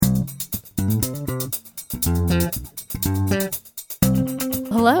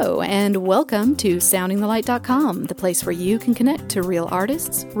Hello, and welcome to SoundingTheLight.com, the place where you can connect to real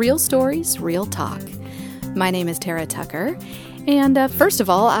artists, real stories, real talk. My name is Tara Tucker, and first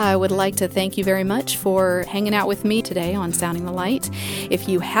of all, I would like to thank you very much for hanging out with me today on Sounding the Light. If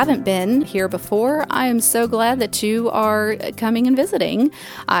you haven't been here before, I am so glad that you are coming and visiting.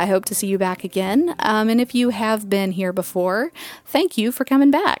 I hope to see you back again, and if you have been here before, thank you for coming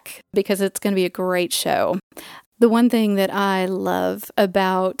back, because it's going to be a great show. The one thing that I love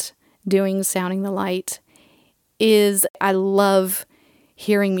about doing Sounding the Light is I love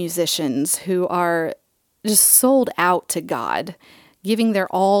hearing musicians who are just sold out to God, giving their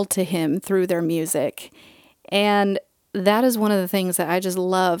all to Him through their music. And that is one of the things that I just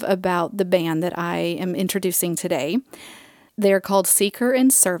love about the band that I am introducing today. They're called Seeker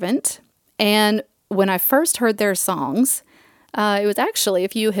and Servant. And when I first heard their songs, it was actually,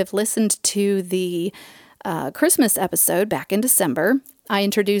 if you have listened to the Christmas episode back in December, I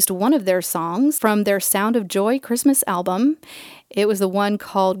introduced one of their songs from their Sound of Joy Christmas album. It was the one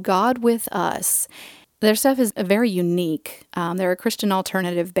called God With Us. Their stuff is very unique. They're a Christian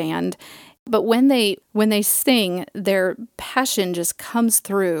alternative band, but when they sing, their passion just comes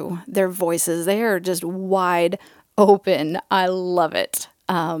through their voices. They are just wide open. I love it.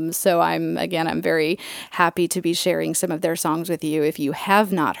 So I'm very happy to be sharing some of their songs with you if you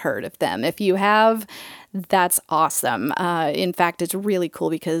have not heard of them. If you have, that's awesome. In fact, it's really cool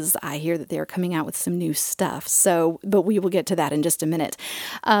because I hear that they're coming out with some new stuff. But we will get to that in just a minute.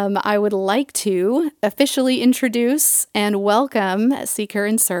 I would like to officially introduce and welcome Seeker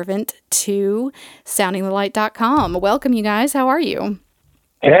and Servant to SoundingTheLight.com. Welcome, you guys. How are you?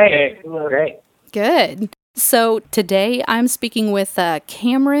 Hey, great. Good. So today I'm speaking with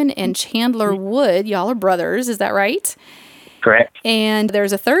Cameron and Chandler Wood. Y'all are brothers, is that right? Correct. And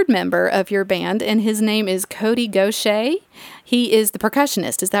there's a third member of your band, and his name is Cody Gaucher. He is the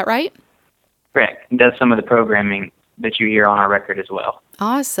percussionist, is that right? Correct. He does some of the programming that you hear on our record as well.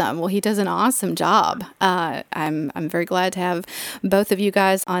 Awesome. Well, he does an awesome job. I'm very glad to have both of you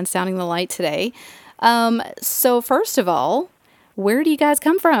guys on Sounding the Light today. So first of all, where do you guys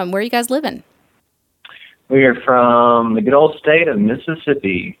come from? Where are you guys living? We are from the good old state of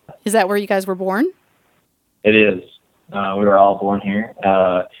Mississippi. Is that where you guys were born? It is. We were all born here,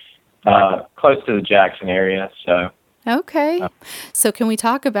 close to the Jackson area. So. Okay. So can we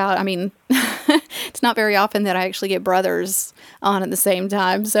talk about, it's not very often that I actually get brothers on at the same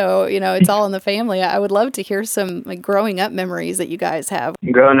time. So, it's all in the family. I would love to hear some growing up memories that you guys have.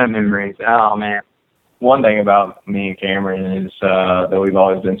 Growing up memories. Oh, man. One thing about me and Cameron is that we've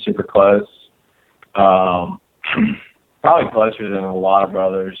always been super close. Probably closer than a lot of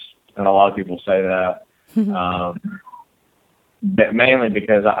brothers, and a lot of people say that. But mainly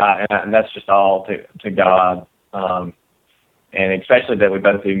because and that's just all to God, and especially that we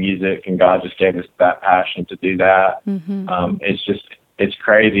both do music, and God just gave us that passion to do that. It's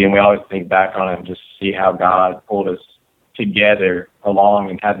crazy, and we always think back on it and just see how God pulled us together along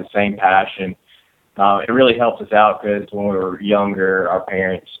and had the same passion. It really helped us out because when we were younger, our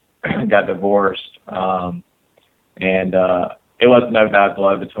parents got divorced, and it was no bad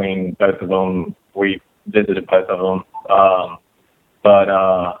blood between both of them. We visited both of them, but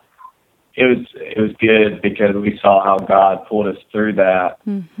it was good because we saw how God pulled us through that,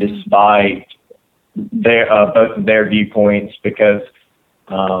 despite their both of their viewpoints. Because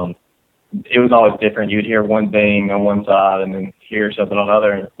it was always different. You'd hear one thing on one side and then hear something on the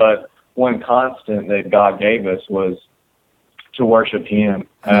other. But one constant that God gave us was to worship Him.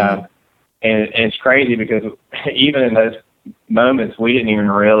 And it's crazy because even in those moments, we didn't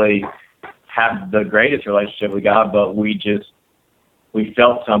even really have the greatest relationship with God, but we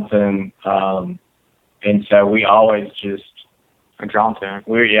felt something, and so we always just were drawn to Him.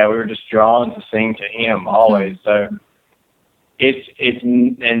 We were just drawn to sing to Him always. So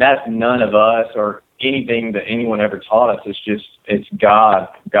and that's none of us or anything that anyone ever taught us. It's God.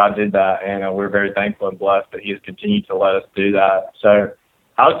 God did that, and we're very thankful and blessed that He has continued to let us do that. So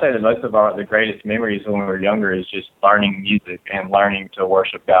I would say that most of the greatest memories when we were younger is just learning music and learning to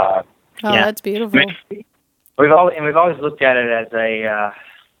worship God. Oh, yeah. That's beautiful. We've always looked at it as a,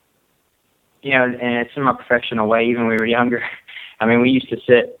 and it's in a professional way. Even when we were younger, we used to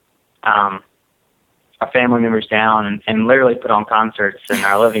sit our family members down and literally put on concerts in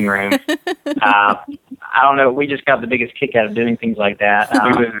our living room. I don't know. We just got the biggest kick out of doing things like that.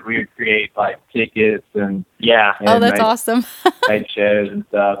 We would create tickets and that's awesome. Make shows and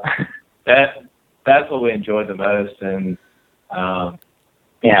stuff. That's what we enjoyed the most, and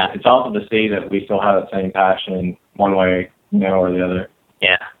it's awesome to see that we still have that same passion one way, or the other.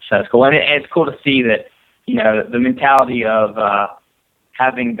 Yeah, so it's cool, and it's cool to see that the mentality of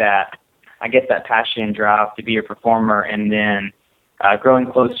having that, I guess, that passion and drive to be a performer, and then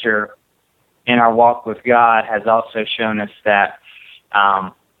growing closer in our walk with God has also shown us that,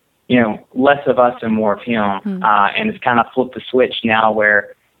 less of us and more of Him. And it's kind of flipped the switch now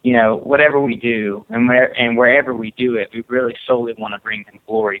where, whatever we do and wherever we do it, we really solely want to bring Him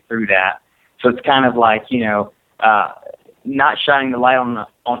glory through that. So it's kind of like, not shining the light on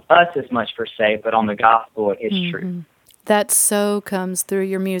us as much per se, but on the gospel and His truth. That so comes through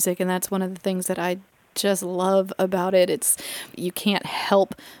your music, and that's one of the things that I just love about it. You can't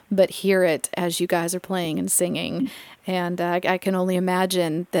help but hear it as you guys are playing and singing, and I can only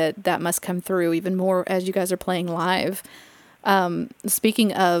imagine that must come through even more as you guys are playing live.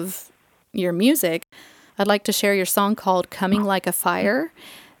 Speaking of your music, I'd like to share your song called "Coming Like a Fire."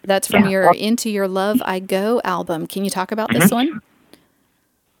 That's from your Into Your Love I Go album. Can you talk about this one?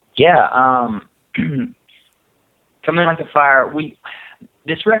 Yeah, Coming Like a Fire.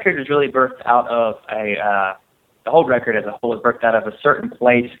 This record is really birthed out of the whole record as a whole is birthed out of a certain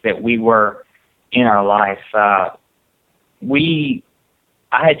place that we were in our life. I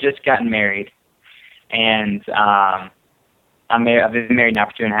had just gotten married, and I've been married now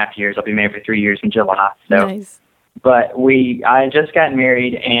for 2.5 years. I'll be married for 3 years in July. So. Nice. But I had just gotten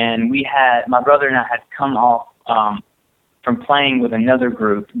married, and my brother and I had come off from playing with another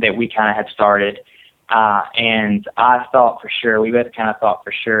group that we kind of had started. And we both kind of thought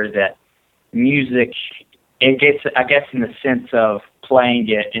for sure that music, it gets, I guess, in the sense of playing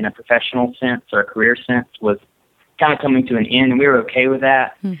it in a professional sense or a career sense, was kind of coming to an end, and we were okay with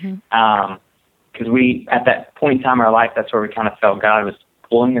that. Because at that point in time in our life, that's where we kind of felt God was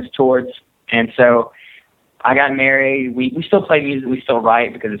pulling us towards. And so I got married. We still play music. We still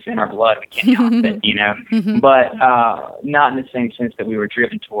write because it's in our blood. We can't help it, But not in the same sense that we were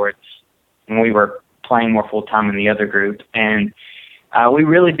driven towards when we were playing more full-time in the other group. And we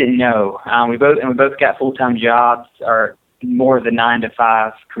really didn't know. We both got full-time jobs, or more of the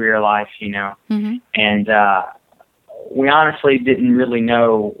 9-to-5 career life, And we honestly didn't really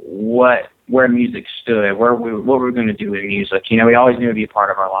know where music stood, what we were going to do with music. We always knew it would be a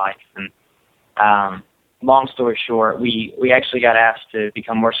part of our life. And long story short, we actually got asked to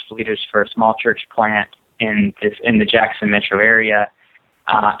become worship leaders for a small church plant in the Jackson metro area.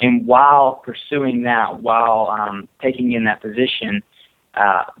 And while pursuing that, taking in that position,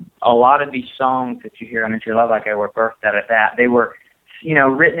 a lot of these songs that you hear on Into Your Love I Go were birthed out of that. They were,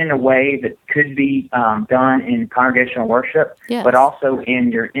 written in a way that could be done in congregational worship, but also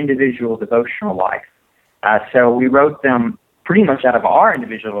in your individual devotional life. So we wrote them pretty much out of our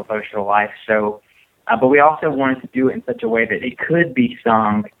individual devotional life. So, but we also wanted to do it in such a way that it could be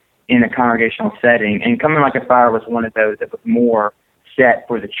sung in a congregational setting. And Coming Like a Fire was one of those that was more set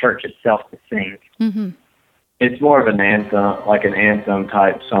for the church itself to sing. It's more of an anthem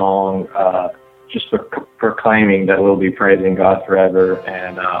type song, just proclaiming that we'll be praising God forever,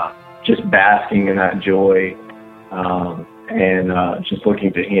 and just basking in that joy, and just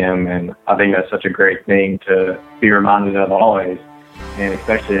looking to Him. And I think that's such a great thing to be reminded of always, and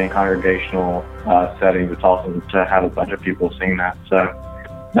especially in congregational settings. It's awesome to have a bunch of people sing that. So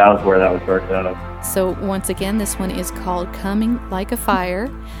that was where that was birthed out of. So once again, this one is called Coming Like a Fire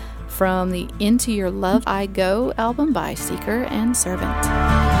from the Into Your Love I Go album by Seeker and Servant.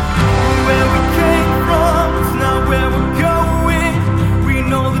 Where we came from is not where we're going. We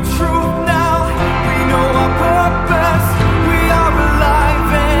know the truth now. We know our purpose. We are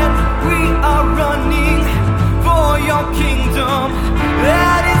alive and we are running for your kingdom.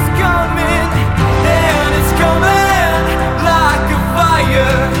 That is coming, and it's coming like a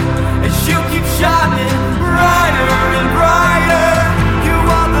fire. As you keep shining brighter and brighter. You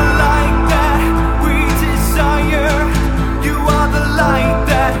are the light that we desire. You are the light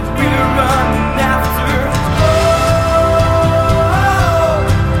that we're running after. Oh,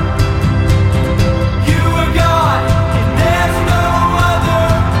 you are God, and there's no other.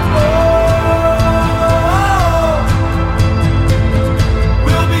 Oh,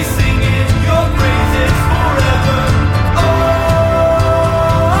 we'll be singing your praises forever. Oh,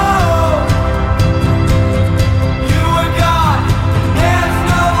 you are God, and there's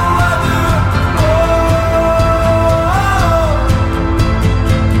no other. Oh,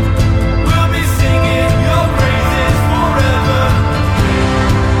 we'll be singing your praises forever.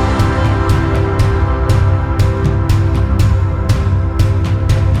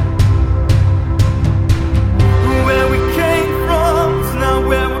 Where we came from is not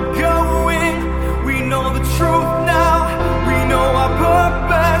where we're going. We know the truth now. We know our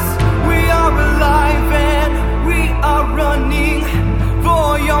purpose. We are alive and we are running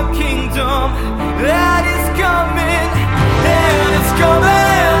for your kingdom. That is coming, and it's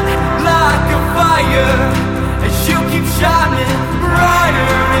coming like a fire as you keep shining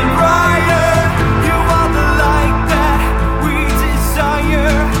brighter and brighter. You are the light that we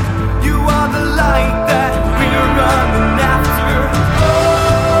desire. You are the light that we're running after.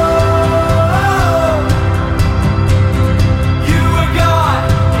 Oh, you are God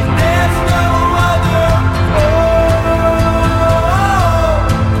and there's no other. Oh,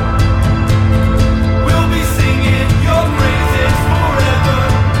 we'll be singing your praises forever.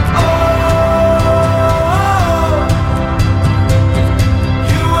 Oh,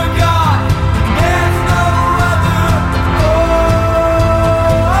 you are God and there's no other. Oh,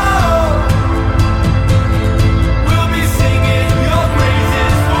 we'll be singing your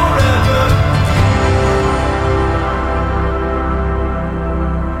praises forever.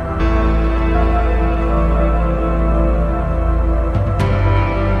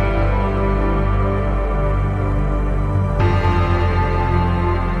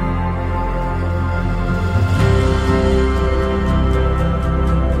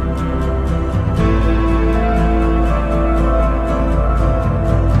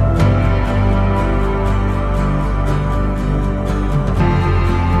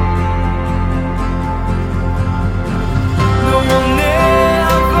 No one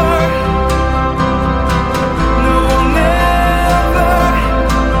ever, no one ever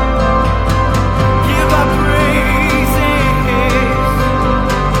give our praises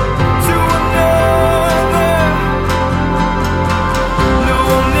to another. No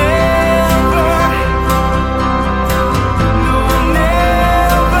one ever, no one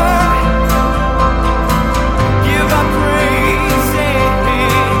ever give our praises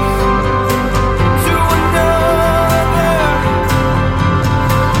to another.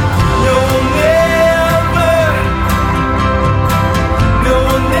 No one ever, no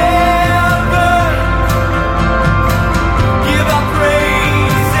one ever give our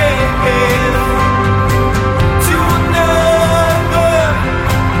praises to another.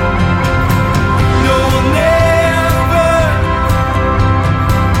 No one ever,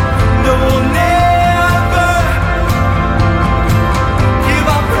 no one ever give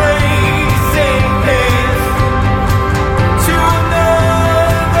our praises to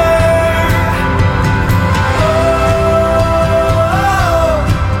another. Oh,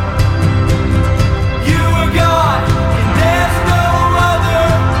 you are God and there's no other.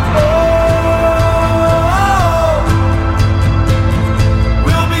 Oh,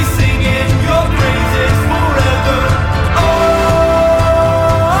 we'll be singing your praises forever. Oh,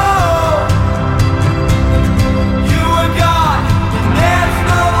 you are God and there's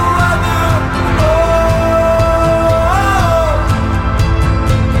no other. Oh,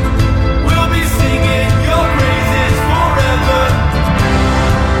 we'll be singing your praises forever.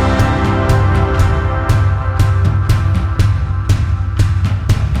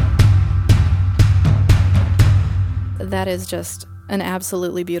 That is just an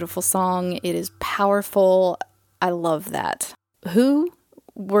absolutely beautiful song. It is powerful. I love that. Who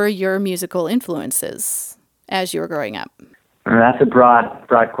were your musical influences as you were growing up? That's a broad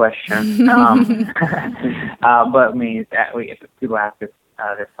question. But I mean, people ask us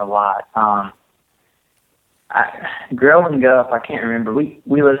this a lot. Growing up, I can't remember. We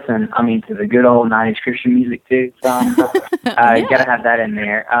listen, to the good old 90s Christian music too. So you gotta have that in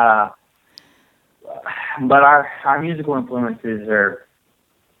there. But our musical influences are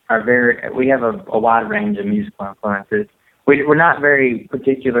very. We have a wide range of musical influences. We're not very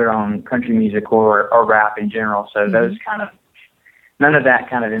particular on country music or rap in general. So those none of that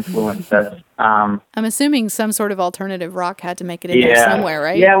kind of influenced us. I'm assuming some sort of alternative rock had to make it in there somewhere,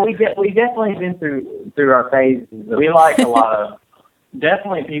 right? Yeah, we definitely been through our phases. We like a lot of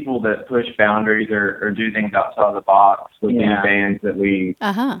Definitely people that push boundaries or do things outside the box with these bands that we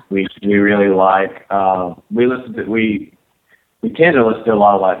really like. We tend to listen to a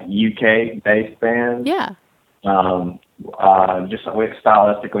lot of like UK based bands. Yeah. Just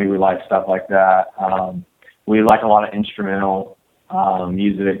stylistically, we like stuff like that. We like a lot of instrumental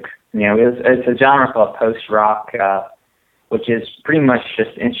music. Yeah, it's a genre called post rock, which is pretty much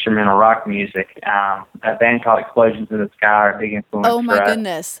just instrumental rock music. A band called Explosions in the Sky are a big influence. Oh my for us.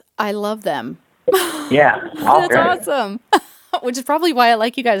 goodness, I love them. Yeah, That's awesome. Which is probably why I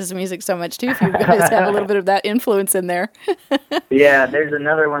like you guys' music so much too. If you guys have a little bit of that influence in there. Yeah, there's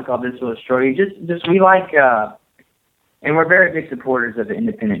another one called This Will Destroy You. Just we like, and we're very big supporters of the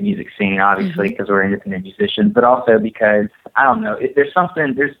independent music scene, obviously, because we're independent musicians, but also because I don't know, there's some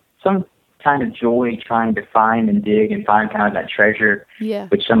kind of joy trying to find and dig and find kind of that treasure,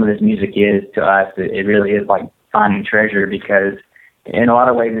 which some of this music is to us. It really is like finding treasure because in a lot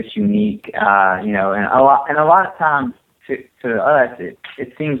of ways it's unique, and a lot of times to us,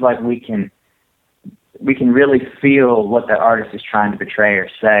 it seems like we can really feel what the artist is trying to portray or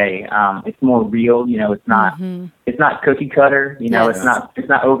say. It's more real, it's not it's not cookie cutter, Yes. it's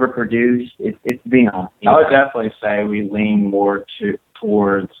not overproduced. It's beyond. I would definitely say we lean more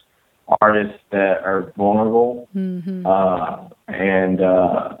towards artists that are vulnerable and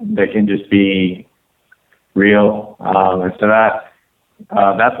that can just be real. And so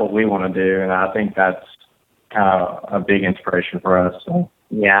that's what we want to do, and I think that's kind of a big inspiration for us. So.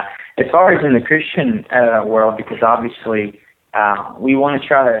 Yeah. As far as in the Christian world, because obviously we want to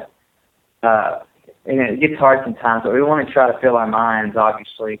try to, and it gets hard sometimes, but we want to try to fill our minds,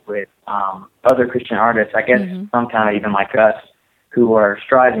 obviously, with other Christian artists, I guess some kind of even like us, who are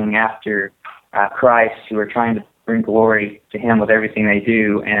striving after Christ, who are trying to bring glory to Him with everything they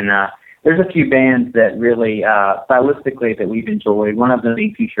do. And there's a few bands that really, stylistically, that we've enjoyed. One of them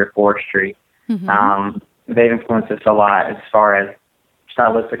being Future Forestry. They've influenced us a lot as far as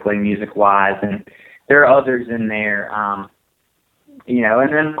stylistically, music-wise, and there are others in there, and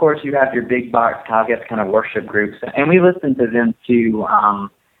then, of course, you have your big box, I guess, kind of worship groups, and we listen to them too,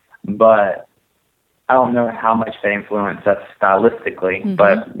 but I don't know how much they influence us stylistically,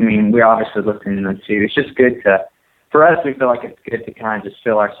 but, I mean, we're obviously listening to them too. It's just good for us, we feel like it's good to kind of just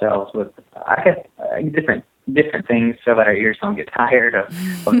fill ourselves with, I guess, different things so that our ears don't get tired of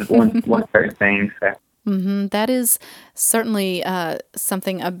just one certain thing, so. That is certainly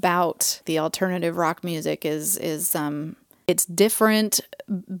something about the alternative rock music is it's different,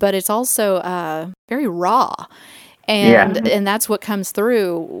 but it's also very raw, and that's what comes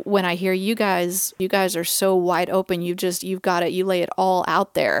through when I hear you guys. You guys are so wide open. You've got it. You lay it all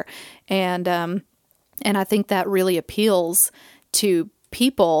out there, and I think that really appeals to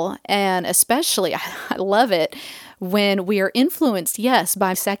people, and especially I love it when we are influenced, yes,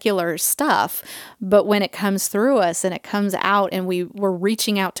 by secular stuff, but when it comes through us and it comes out and we're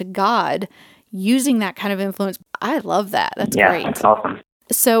reaching out to God using that kind of influence, I love that. That's great. That's awesome.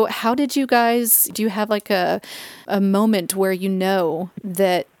 So how did you guys, do you have like a moment where you know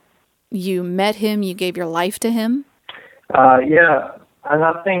that you met Him, you gave your life to Him? Yeah, and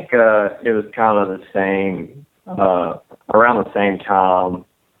I think it was kind of the same, around the same time.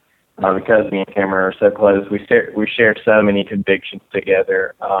 Because me and Cameron are so close, we share so many convictions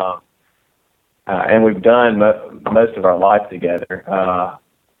together, and we've done most of our life together.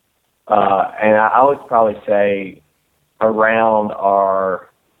 And I would probably say around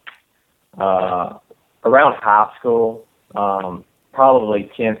high school,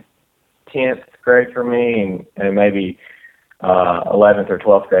 probably 10th grade for me, and maybe 11th or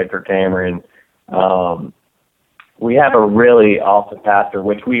 12th grade for Cameron. We have a really awesome pastor,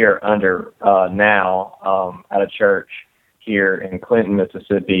 which we are under now at a church here in Clinton,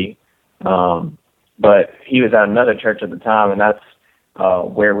 Mississippi. But he was at another church at the time, and that's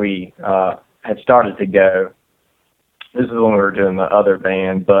where we had started to go. This is when we were doing the other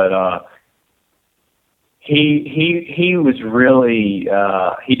band, but he was really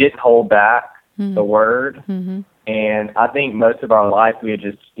he didn't hold back the word, and I think most of our life we had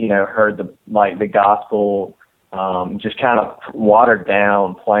just heard the gospel. Just kind of watered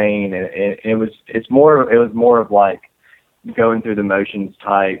down, plain, and it was more of like going through the motions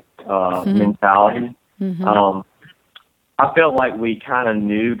type mentality. I felt like we kind of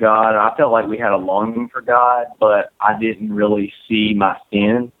knew God. I felt like we had a longing for God, but I didn't really see my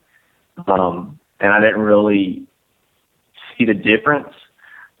sin, and I didn't really see the difference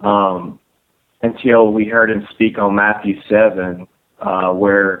until we heard Him speak on Matthew 7,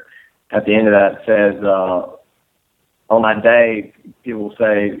 where at the end of that it says. On that day, people will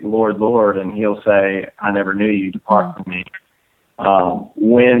say, Lord, Lord, and He'll say, I never knew you, depart from me.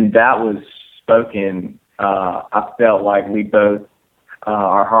 When that was spoken, I felt like we both,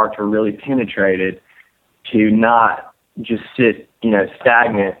 our hearts were really penetrated to not just sit,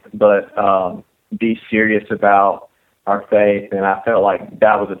 stagnant, but be serious about our faith. And I felt like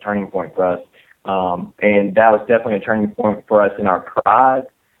that was a turning point for us. And that was definitely a turning point for us in our pride.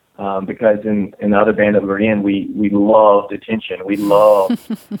 Because in the other band that we were in, we loved attention. We loved,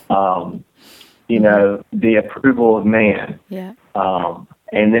 the approval of man. Yeah.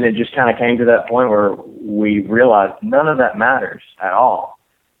 And then it just kind of came to that point where we realized none of that matters at all.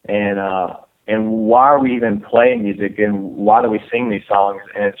 And why are we even playing music, and why do we sing these songs?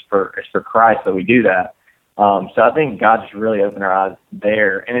 And it's for Christ that we do that. So I think God just really opened our eyes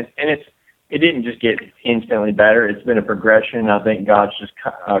there, and it didn't just get instantly better. It's been a progression. I think God's just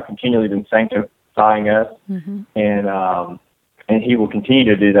continually been sanctifying us, and He will continue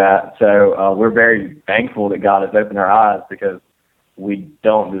to do that. So we're very thankful that God has opened our eyes, because we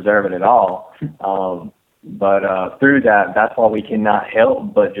don't deserve it at all. through that, that's why we cannot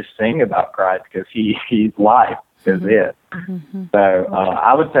help but just sing about Christ, because he's life, is it. Mm-hmm. So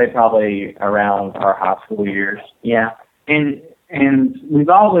I would say probably around our high school years. Yeah, and we've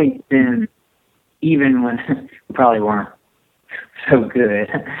always been, even when we probably weren't so good,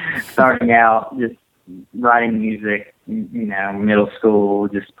 starting out just writing music, middle school,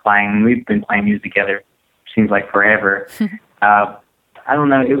 just playing. We've been playing music together, seems like forever. I don't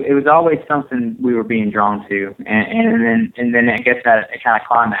know. It was always something we were being drawn to, and then I guess that it kind of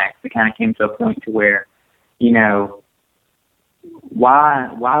climaxed. It kind of came to a point to where, why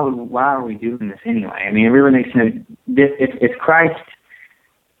are we doing this anyway? I mean, it really makes no. If Christ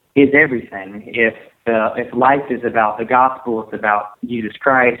is everything, if life is about the gospel, it's about Jesus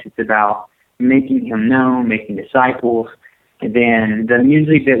Christ, it's about making Him known, making disciples, then the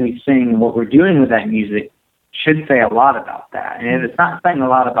music that we sing and what we're doing with that music should say a lot about that. And if it's not saying a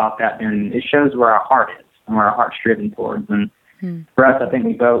lot about that, then it shows where our heart is and where our heart's driven towards. And for us, I think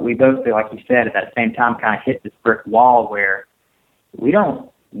we both feel, like you said, at that same time kind of hit this brick wall where we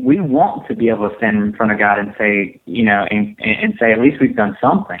want to be able to stand in front of God and say, and say, at least we've done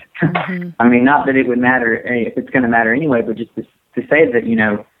something. Mm-hmm. I mean, not that it would matter if it's going to matter anyway, but just to say that,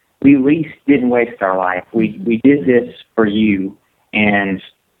 we at least didn't waste our life. We did this for you, and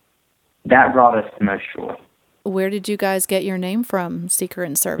that brought us the most joy. Where did you guys get your name from, Seeker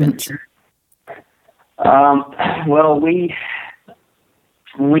and Servant? Well, when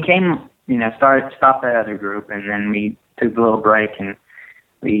we came, stopped that other group, and then we took a little break, and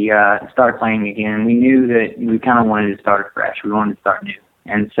we started playing again. We knew that we kind of wanted to start afresh. We wanted to start new.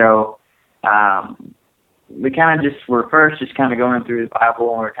 And so we kind of were first just kind of going through the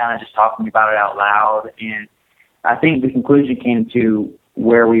Bible, and we're kind of just talking about it out loud. And I think the conclusion came to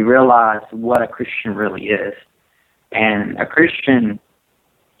where we realized what a Christian really is. And a Christian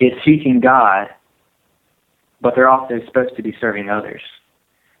is seeking God, but they're also supposed to be serving others.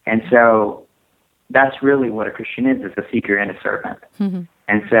 And so that's really what a Christian is a seeker and a servant. Mm-hmm.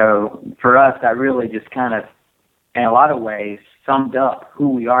 And so for us, that really just kind of, in a lot of ways, summed up who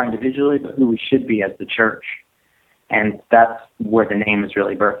we are individually, but who we should be as the church. And that's where the name is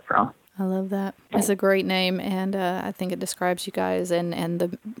really birthed from. I love that. It's a great name, and I think it describes you guys and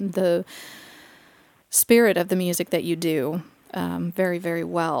the spirit of the music that you do very, very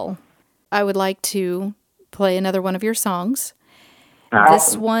well. I would like to play another one of your songs.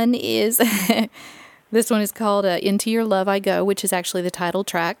 This one is called Into Your Love I Go, which is actually the title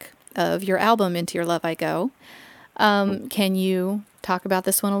track of your album, Into Your Love I Go. Can you talk about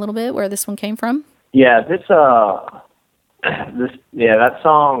this one a little bit, where this one came from? Yeah, that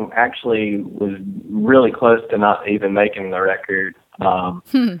song actually was really close to not even making the record.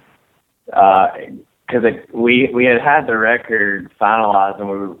 Because we had the record finalized,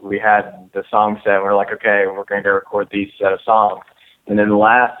 and we had the song set, and we're like, okay, we're going to go record these set of songs. And then the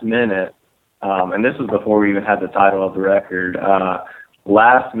last minute, and this was before we even had the title of the record,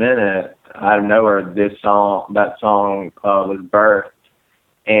 last minute, out of nowhere, that song was birthed.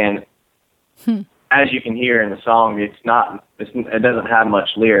 And as you can hear in the song, it doesn't have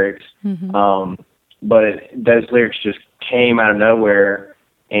much lyrics, but those lyrics just came out of nowhere.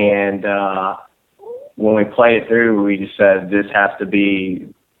 And when we played it through, we just said, this has to be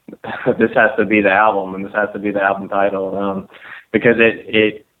the album, and this has to be the album title, because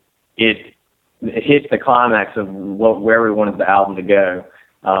it hits the climax of where we wanted the album to go.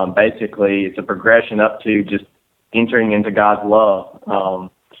 Basically, it's a progression up to just entering into God's love.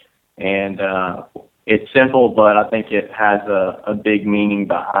 And it's simple, but I think it has a big meaning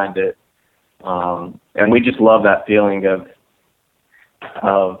behind it. And we just love that feeling of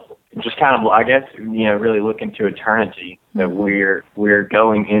just kind of, I guess, really looking to eternity, that we're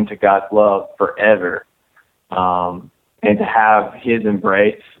going into God's love forever. And to have His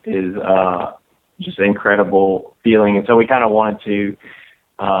embrace is just an incredible feeling. And so we kind of wanted to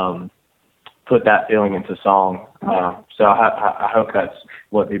put that feeling into song. So I hope that's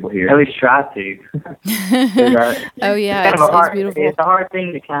what people hear. At least try to. Oh, yeah, it's beautiful. It's a hard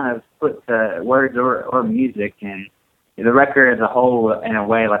thing to kind of put words or music, and the record as a whole, in a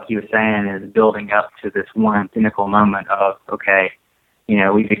way, like you were saying, is building up to this one pinnacle moment of, okay,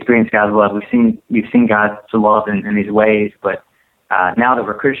 we've experienced God's love. We've seen God's love in these ways, but now that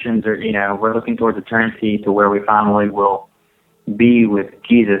we're Christians, we're looking towards eternity, to where we finally will be with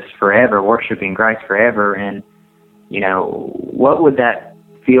Jesus forever, worshiping Christ forever. And what would that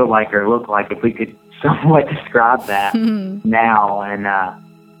feel like or look like if we could somewhat describe that now? And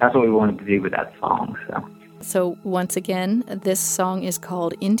that's what we wanted to do with that song. So once again, this song is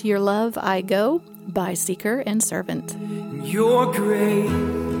called Into Your Love I Go by Seeker and Servant. You're great.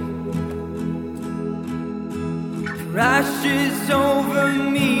 crashes over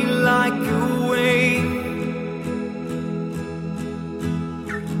me like a wave.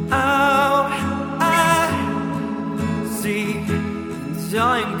 Out I see, and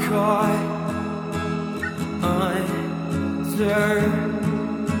I'm caught under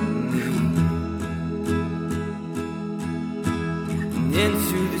me. And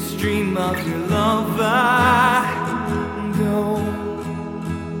into the stream of your love I go.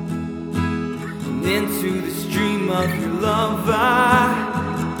 And into the stream of your love I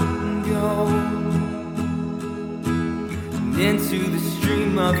go. And into the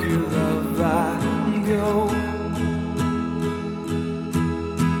stream of your love I go.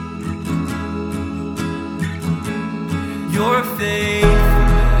 Your faithfulness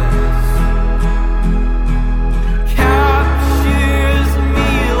captures me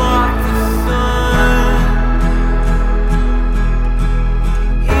like the sun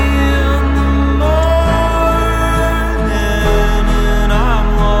in the morning, and I'm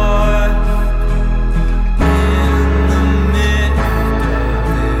lost in the midst of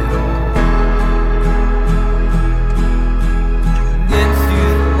it all. Into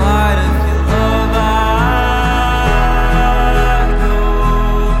the light of your love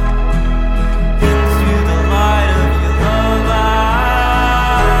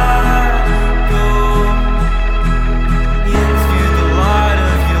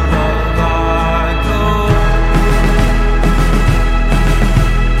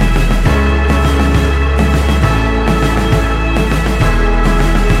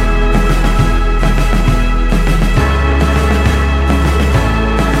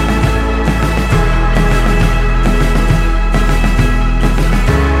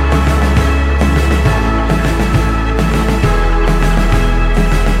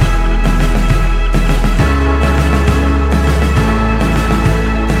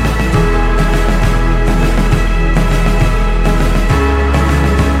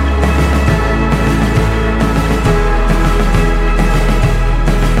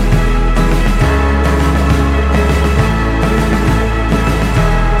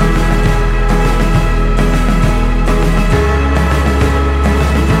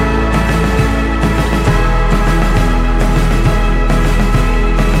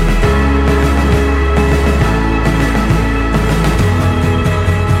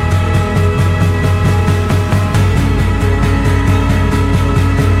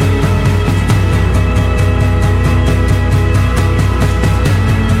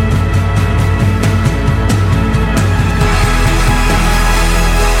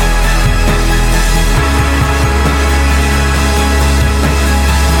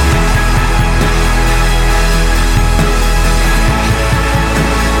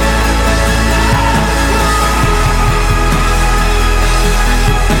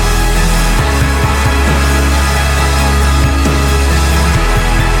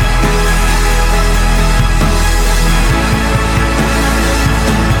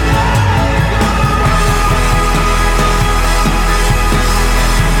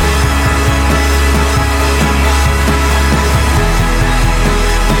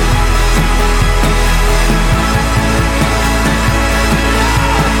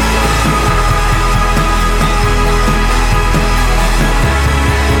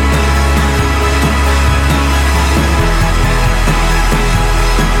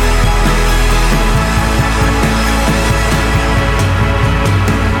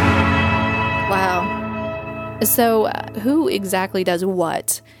So who exactly does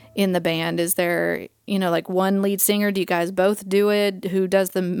what in the band? Is there, like one lead singer? Do you guys both do it? Who does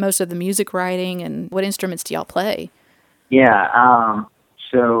the most of the music writing, and what instruments do y'all play? Yeah,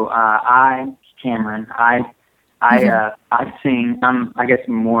 so I'm Cameron. I sing. I'm, I guess,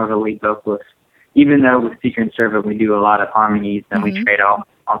 more of a lead vocalist. Even though with Seeker and Servant we do a lot of harmonies and we trade off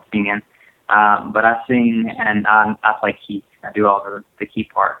singing. But I sing and I play keys. I do all the key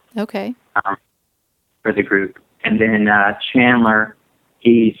parts. Okay. For the group. And then Chandler,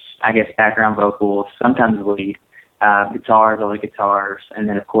 he's, I guess, background vocals, sometimes lead, guitars, all the guitars. And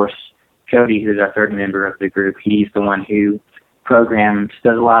then, of course, Cody, who's our third member of the group, he's the one who programs,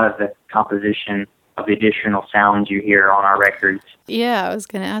 does a lot of the composition of the additional sounds you hear on our records. Yeah, I was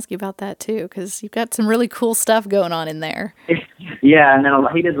going to ask you about that, too, because you've got some really cool stuff going on in there. Yeah, and then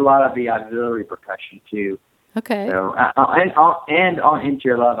he does a lot of the auxiliary percussion, too. Okay. So, and on Into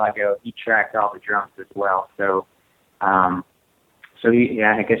Your Love I Go, he tracked all the drums as well. So, I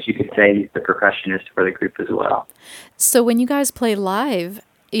guess you could say he's the percussionist for the group as well. So when you guys play live,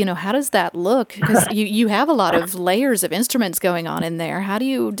 how does that look? Because you have a lot of layers of instruments going on in there. How do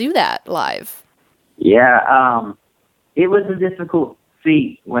you do that live? Yeah, it was a difficult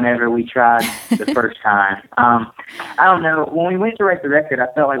feet whenever we tried the first time. I don't know. When we went to write the record, I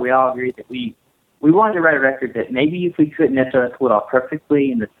felt like we all agreed that we wanted to write a record that maybe if we couldn't necessarily pull it off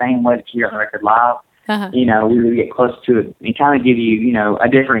perfectly in the same way that you hear the record live, we would get close to it and kind of give you, a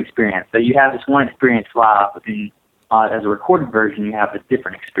different experience. So you have this one experience live, but then as a recorded version, you have a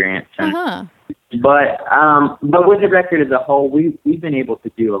different experience. And, But with the record as a whole, we've been able to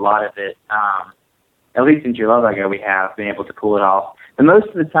do a lot of it. At least in Your Love I Go, we have been able to pull it off. And most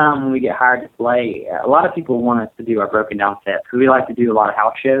of the time when we get hired to play, a lot of people want us to do our broken down sets because we like to do a lot of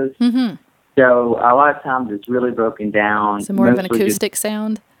house shows. Mm-hmm. So a lot of times it's really broken down. So more of an acoustic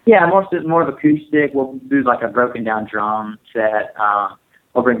sound? Yeah, more of acoustic. We'll do like a broken down drum set.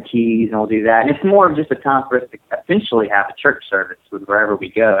 We'll bring keys and we'll do that. And it's more of just a time for us to essentially have a church service with wherever we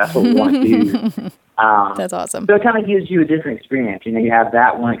go. That's what we want to do. That's awesome. So it kind of gives you a different experience. You have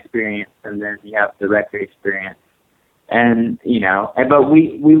that one experience and then you have the record experience. And, but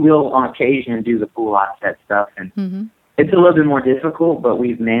we will on occasion do the full live set stuff. And it's a little bit more difficult, but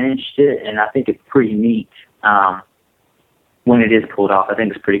we've managed it. And I think it's pretty neat. When it is pulled off, I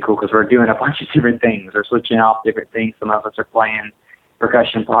think it's pretty cool because we're doing a bunch of different things. We're switching off different things. Some of us are playing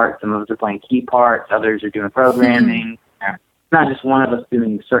percussion parts, some of us are playing key parts, others are doing programming. It's not just one of us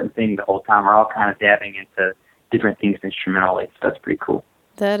doing certain things the whole time. We're all kind of dabbing into different things instrumentally, so that's pretty cool.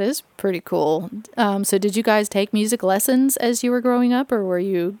 That is pretty cool. So did you guys take music lessons as you were growing up, or were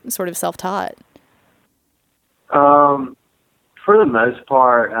you sort of self-taught? For the most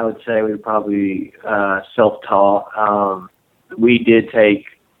part, I would say we were probably self-taught. We did take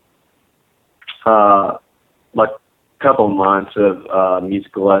like a couple months of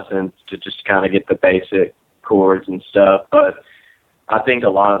musical lessons to just kind of get the basic chords and stuff, but I think a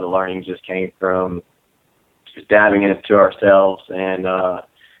lot of the learning just came from just dabbing into ourselves and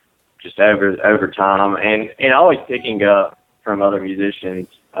just over time and always picking up from other musicians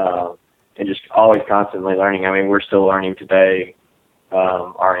and just always constantly learning. I mean, we're still learning today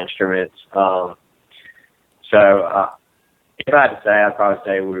our instruments. So if I had to say, I'd probably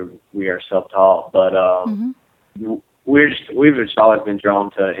say we are self-taught, but we've just always been drawn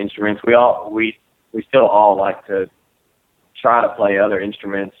to instruments. We still all like to try to play other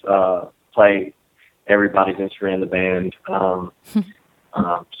instruments, play everybody's instrument in the band.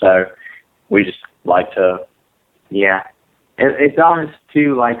 So we just like to, It's almost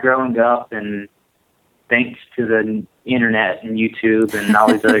too like growing up and thanks to the internet and YouTube and all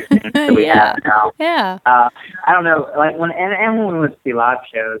these other things that we have now. Yeah. I don't know, like when we went to see live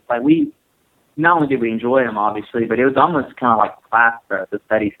shows, like not only did we enjoy them obviously, but it was almost kind of like class for us, a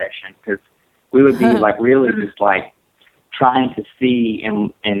study session, because we would be like really just like trying to see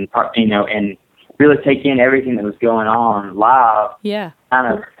and really take in everything that was going on live. Yeah.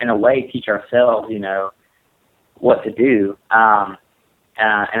 Kind of in a way teach ourselves, what to do.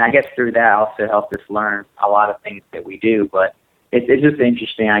 And I guess through that also helped us learn a lot of things that we do. But it's just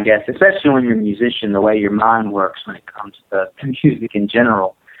interesting, I guess, especially when you're a musician, the way your mind works when it comes to music in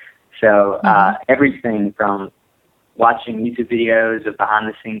general. So everything from watching YouTube videos of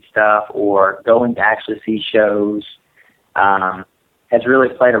behind-the-scenes stuff or going to actually see shows has really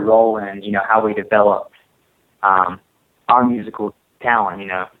played a role in, how we develop our musical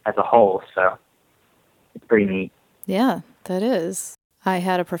talent, as a whole. So it's pretty neat. Yeah, that is. I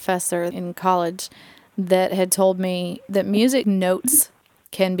had a professor in college that had told me that music notes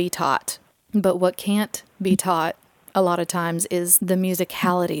can be taught, but what can't be taught a lot of times is the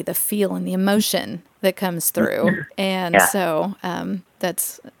musicality, the feel and the emotion that comes through. And so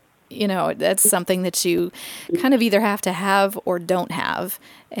that's something that you kind of either have to have or don't have.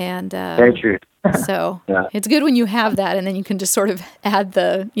 And very true. So it's good when you have that, and then you can just sort of add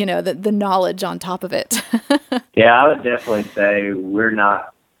the knowledge on top of it. Yeah, I would definitely say we're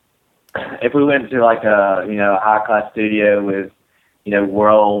not. If we went to like a high class studio with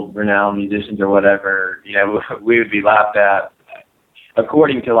world renowned musicians or whatever, we would be laughed at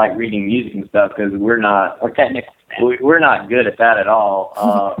according to like reading music and stuff, because we're not technical. We're not good at that at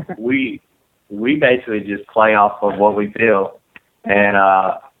all. We basically just play off of what we feel, and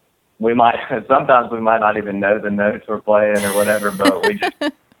sometimes we might not even know the notes we're playing or whatever, but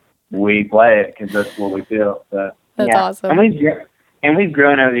we play it because that's what we feel. So. That's awesome. And we've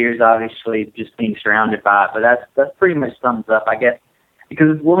grown over the years, obviously, just being surrounded by it. But that's pretty much sums up, I guess,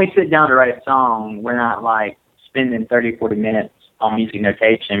 because when we sit down to write a song, we're not like spending 30, 40 minutes on music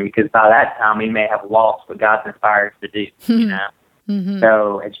notation, because by that time we may have lost what God's inspired us to do.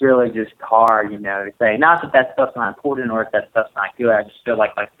 So it's really just hard, to say, not that stuff's not important or if that stuff's not good. I just feel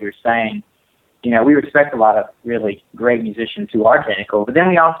like you were saying, we respect a lot of really great musicians who are technical, but then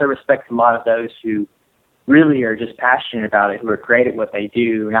we also respect a lot of those who really are just passionate about it, who are great at what they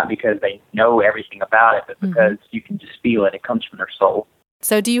do, not because they know everything about it, but because you can just feel it. It comes from their soul.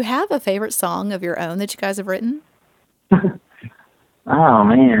 So do you have a favorite song of your own that you guys have written? Oh,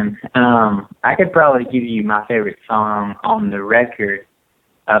 man. I could probably give you my favorite song on the record,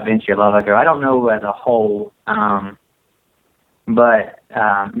 Eventually Love I Go. I don't know as a whole, but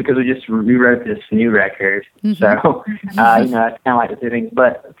because we just rewrote this new record, so, it's kind of like the two things.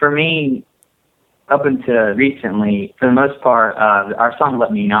 But for me, up until recently, for the most part, our song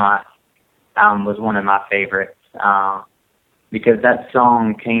Let Me Not was one of my favorites, because that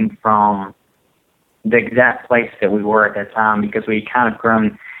song came from the exact place that we were at that time, because we kind of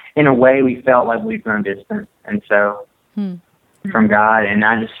grown, in a way we felt like we'd grown distant, and so from God, and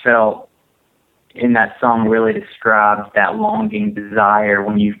I just felt in that song really describes that longing desire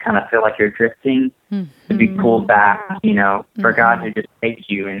when you kind of feel like you're drifting, to be pulled back, for God to just take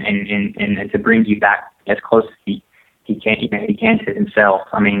you and to bring you back as close as he can, he can to himself.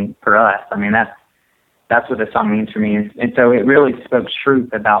 I mean, for us, I mean, that's what the song means for me. And so it really spoke truth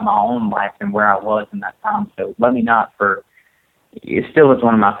about my own life and where I was in that time. So Let Me Not, it still is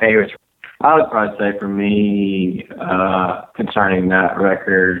one of my favorites. I would probably say for me, concerning that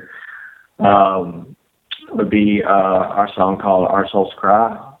record, would be our song called Our Souls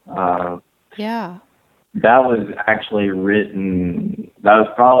Cry. Yeah. That was actually written, that was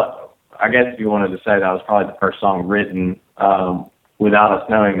probably, I guess if you wanted to say that was probably the first song written without us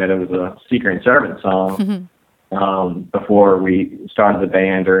knowing that it was a Seeker and Servant song before we started the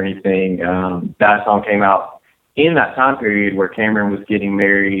band or anything. That song came out in that time period where Cameron was getting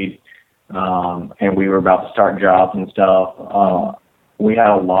married and we were about to start jobs and stuff. We had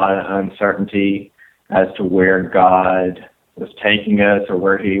a lot of uncertainty as to where God was taking us or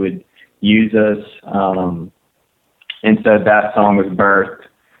where he would use us. And so that song was birthed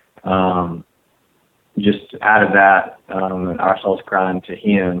just out of that, Our Souls Crying to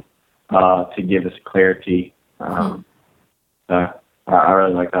him to give us clarity. So I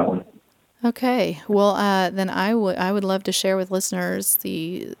really like that one. Okay. Well, then I would love to share with listeners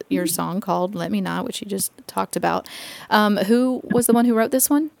your song called Let Me Not, which you just talked about. Who was the one who wrote this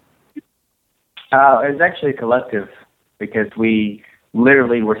one? It was actually a collective, because we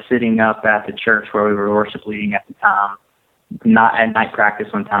literally were sitting up at the church where we were worship leading at the time, not at night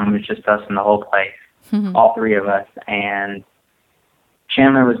practice one time. It was just us in the whole place, all three of us. And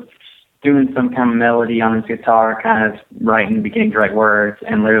Chandler was doing some kind of melody on his guitar, kind of beginning to write words,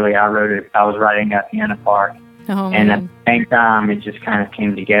 and literally I was writing a piano part. And at the same time, it just kind of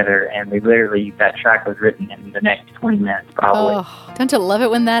came together, and that track was written in the next 20 minutes, probably. Oh, don't you love it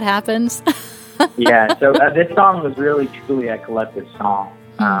when that happens? Yeah, so this song was really, truly a collective song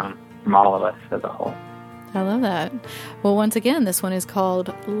from all of us as a whole. I love that. Well, once again, this one is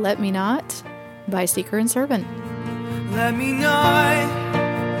called Let Me Not by Seeker and Servant. Let me not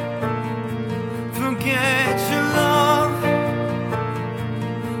forget your love.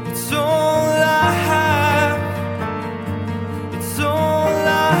 It's all I have. It's all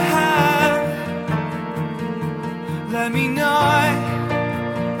I have. Let me not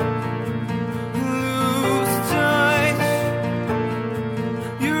lose touch.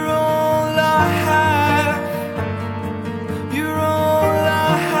 You're all I have. You're all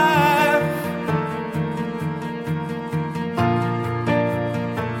I have.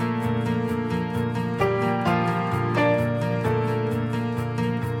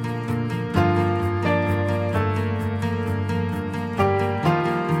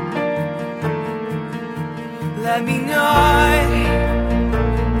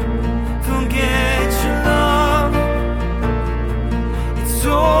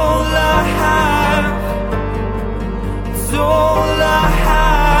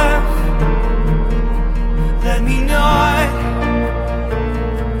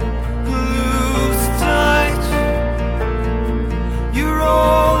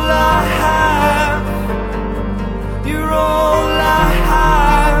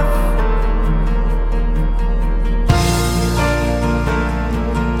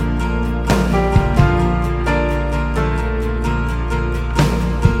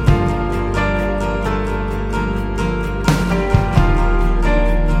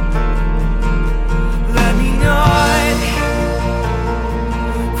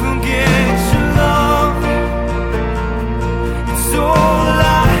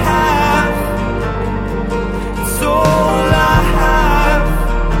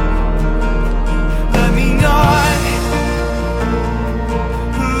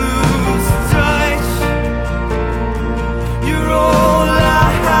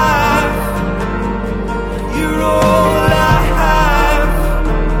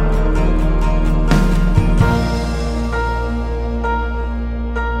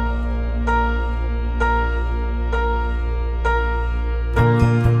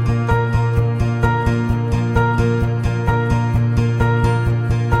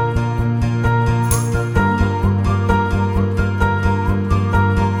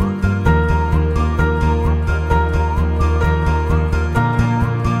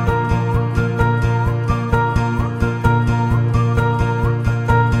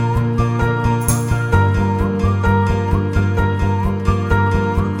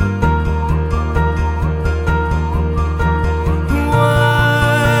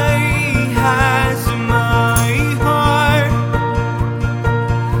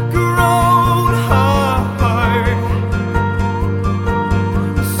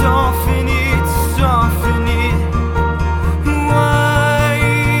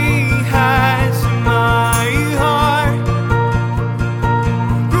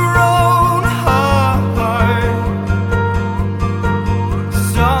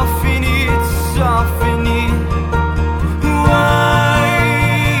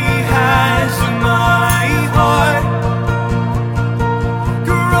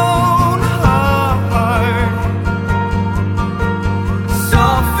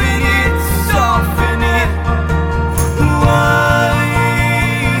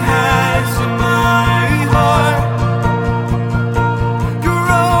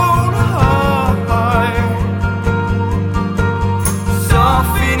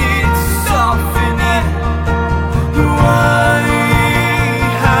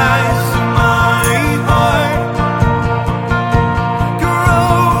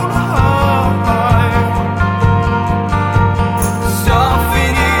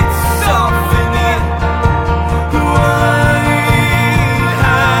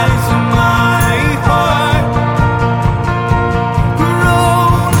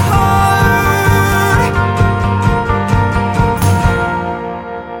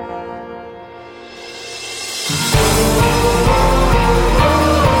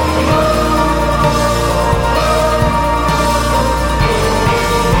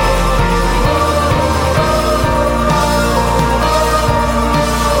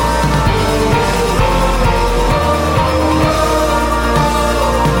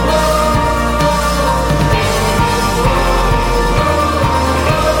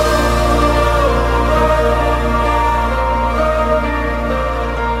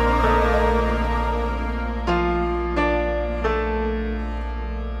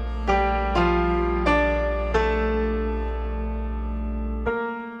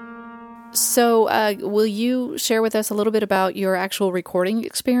 will you share with us a little bit about your actual recording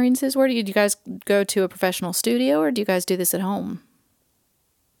experiences? Do you guys go to a professional studio, or do you guys do this at home?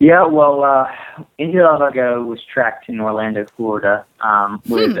 Yeah, well, Into Love I Go was tracked in Orlando, Florida,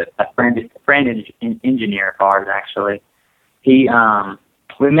 with a friend engineer of ours, actually. We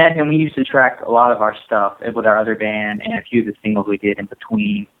met him. We used to track a lot of our stuff with our other band and a few of the singles we did in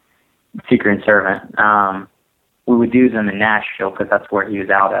between Seeker and Servant. We would do them in Nashville because that's where he was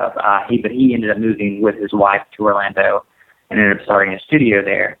out of. But he ended up moving with his wife to Orlando and ended up starting a studio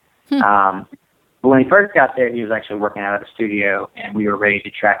there. But when he first got there, he was actually working out of the studio, and we were ready to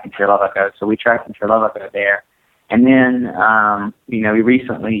track Into Your Love I Go. So we tracked Into Your Love I Go there. And then, we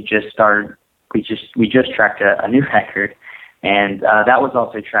recently just started, we just tracked a new record, and that was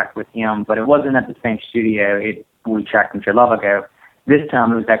also tracked with him, but it wasn't at the same studio. We tracked Into Your Love I Go. This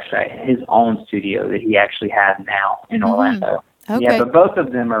time it was actually his own studio that he actually has now in Orlando. Okay. Yeah, but both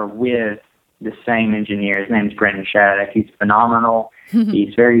of them are with the same engineer. His name is Brendan Shattuck. He's phenomenal.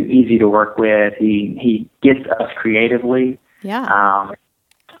 He's very easy to work with. He gets us creatively. Yeah.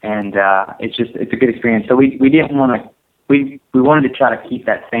 It's a good experience. So we didn't want to, we wanted to try to keep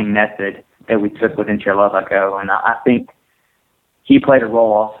that same method that we took with Into Your Love I Go. And I think he played a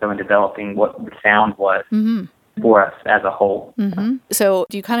role also in developing what the sound was for us as a whole. So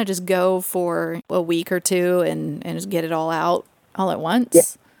do you kind of just go for a week or two and just get it all out all at once? Yeah.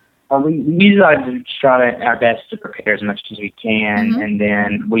 We usually try our best to prepare as much as we can, and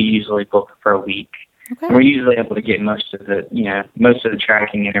then we usually book for a week. Okay. And we're usually able to get most of the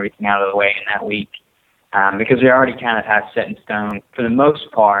tracking and everything out of the way in that week, because we already kind of have set in stone for the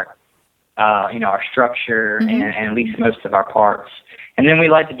most part, our structure and at least most of our parts. And then we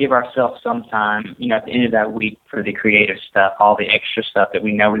like to give ourselves some time, at the end of that week for the creative stuff, all the extra stuff that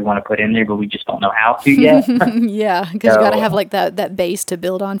we know we want to put in there, but we just don't know how to yet. Yeah, because you got to have like that base to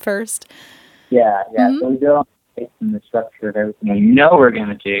build on first. Yeah. So we build on the base and the structure of everything we know we're going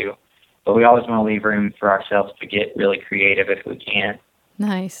to do, but we always want to leave room for ourselves to get really creative if we can.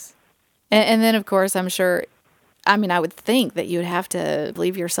 Nice. And then, of course, I'm sure, I would think that you would have to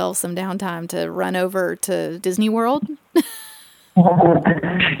leave yourself some downtime to run over to Disney World.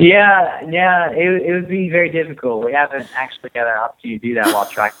 Yeah, it would be very difficult. We haven't actually got an opportunity to do that while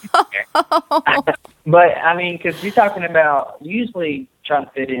tracking there. But, because you're talking about usually trying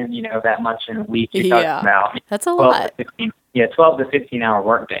to fit in, that much in a week. You're talking about that's a lot. 12 to 15 hour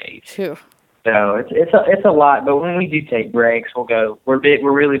work days. Phew. So it's a lot, but when we do take breaks, we'll go. We're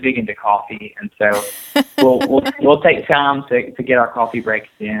really big into coffee, and so we'll take time to get our coffee breaks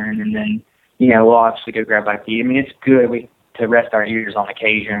in, and then we'll actually go grab a bite to eat. It's good to rest our ears on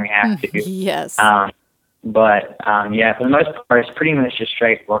occasion. We have to. Yes. But for the most part, it's pretty much just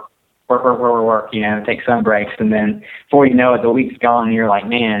straight work. Take some breaks, and then before you know it, the week's gone, and you're like,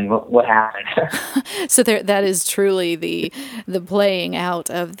 man, what happened? So that is truly the playing out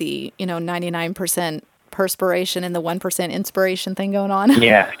of the 99% perspiration and the 1% inspiration thing going on.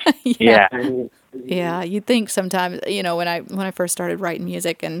 Yeah. Yeah. You'd think sometimes, when I first started writing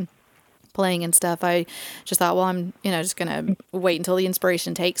music and playing and stuff, I just thought, well, I'm just gonna wait until the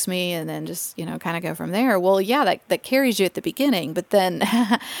inspiration takes me and then just kind of go from there. Well, yeah, that carries you at the beginning, but then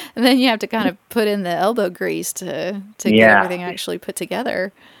then you have to kind of put in the elbow grease to get everything actually put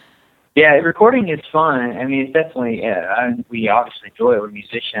together. Yeah, recording is fun. It's definitely we obviously enjoy it. We're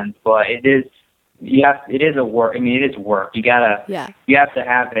musicians, but it is a work. It is work. You have to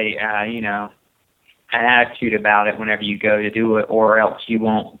have an attitude about it whenever you go to do it, or else you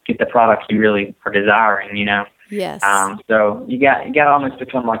won't get the product you really are desiring, Yes. So you got to almost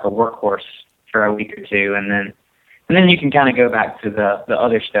become like a workhorse for a week or two, and then you can kind of go back to the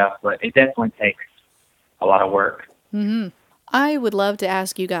other stuff, but it definitely takes a lot of work. I would love to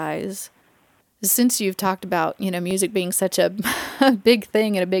ask you guys, since you've talked about, music being such a big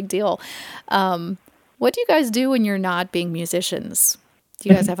thing and a big deal, what do you guys do when you're not being musicians? Do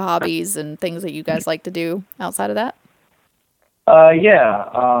you guys have hobbies and things that you guys like to do outside of that?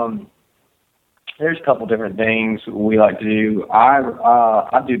 There's a couple different things we like to do.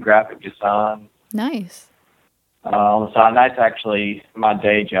 I do graphic design. Nice. On the side, that's actually my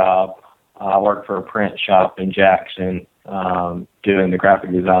day job. I work for a print shop in Jackson, doing the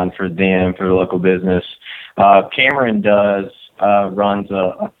graphic design for the local business. Cameron runs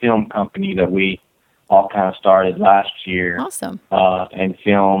a film company that we all kind of started last year. Awesome. And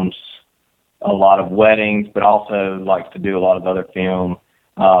films a lot of weddings, but also likes to do a lot of other film,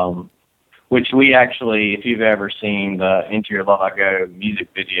 which we actually, if you've ever seen the Into Your Love I Go music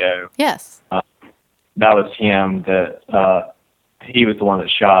video, yes, that was him. He was the one that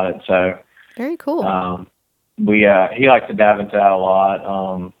shot it. So very cool. He likes to dive into that a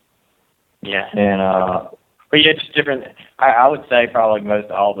lot. Yeah. And but yeah, just different. I would say probably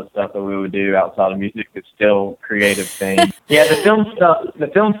most all the stuff that we would do outside of music is still creative things. Yeah, the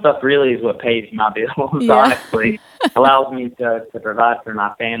film stuff really is what pays my bills, Yeah. honestly. Allows me to provide for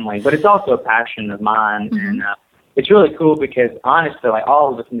my family. But it's also a passion of mine. Mm-hmm. And it's really cool because, honestly, like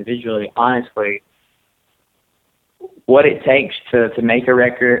all of us individually, honestly, what it takes to make a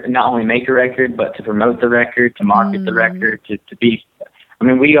record, not only make a record, but to promote the record, to market the record, to be, I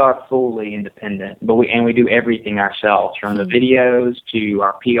mean, we are fully independent, but we do everything ourselves, from the videos to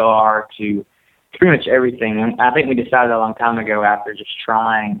our PR to pretty much everything. And I think we decided a long time ago after just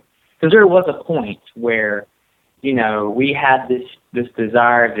trying, because there was a point where, you know, we had this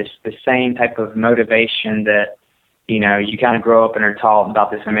desire, this same type of motivation that, you know, you kind of grow up and are taught about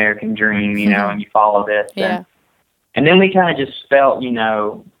this American dream, you know, and you follow this. Yeah. And then we kind of just felt, you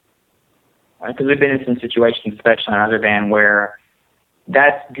know, because we've been in some situations, especially in our other band, where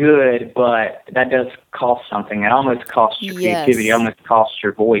that's good, but that does cost something. It almost costs your creativity. It almost costs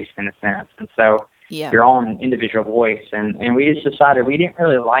your voice in a sense. And so your own individual voice. And we just decided we didn't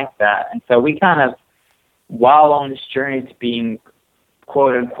really like that. And so we kind of, while on this journey to being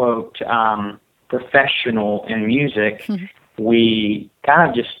quote unquote professional in music, we kind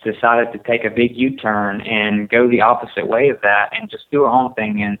of just decided to take a big U-turn and go the opposite way of that and just do our own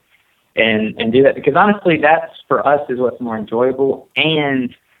thing and do that, because honestly that's for us is what's more enjoyable.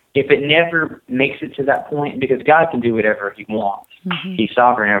 And if it never makes it to that point, because God can do whatever he wants, he's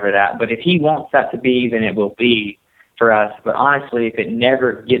sovereign over that, but if he wants that to be, then it will be for us. But honestly, if it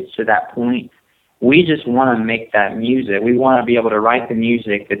never gets to that point, we just want to make that music. We want to be able to write the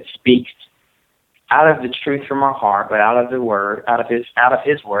music that speaks out of the truth from our heart, but out of the word, out of his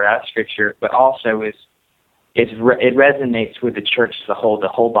word, out of scripture, but also it resonates with the church as a whole, the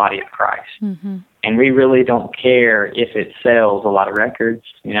whole body of Christ. And we really don't care if it sells a lot of records.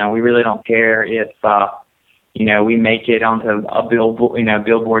 You know, we really don't care if, you know, we make it onto a Billboard, you know,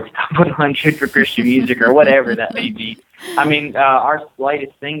 Billboard's top 100 for Christian music or whatever that may be. I mean, our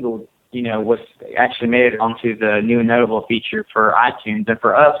latest single, you know, was actually made it onto the new and notable feature for iTunes. And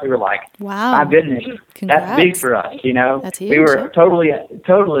for us, we were like, wow, my goodness, congrats. That's big for us, you know. That's huge. We were totally,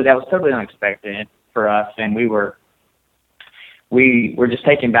 that was totally unexpected for us. And we were just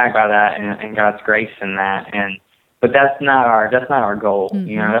taken back by that and God's grace in that. But that's not our goal,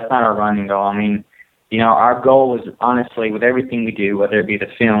 you know, that's not our running goal. I mean, you know, our goal is honestly with everything we do, whether it be the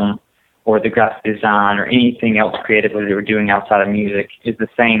film or the graphic design or anything else creatively that we're doing outside of music, is the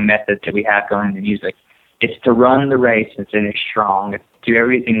same method that we have going into music. It's to run the race and finish strong. It's to do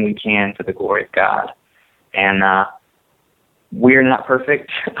everything we can for the glory of God. And we're not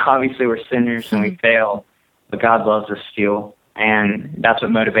perfect. Obviously, we're sinners and we fail, but God loves us still. And that's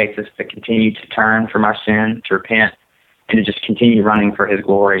what motivates us to continue to turn from our sin, to repent, and to just continue running for his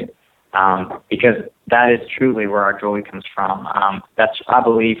glory. Because that is truly where our joy comes from. That's, I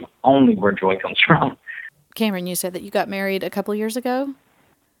believe, only where joy comes from. Cameron, you said that you got married a couple years ago?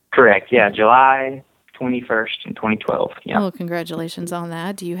 Correct, yeah, July 21st in 2012. Yeah. Oh, congratulations on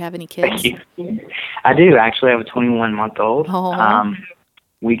that. Do you have any kids? Thank you. I do, actually. I have a 21-month-old. Oh.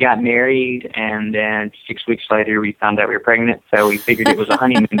 We got married, and then 6 weeks later, we found out we were pregnant, so we figured it was a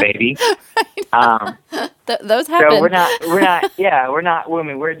honeymoon baby. Those happen. So we're not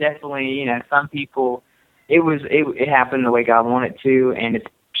women. We're definitely, you know, some people, it happened the way God wanted to, and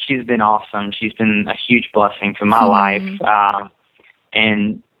she's been awesome. She's been a huge blessing to my life,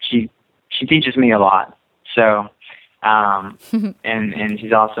 and she teaches me a lot. So, and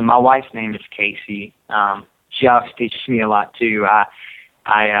she's awesome. My wife's name is Casey. She obviously teaches me a lot too.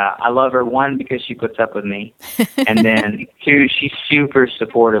 I love her, one, because she puts up with me, and then two, she's super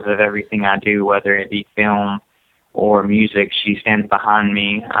supportive of everything I do, whether it be film or music. She stands behind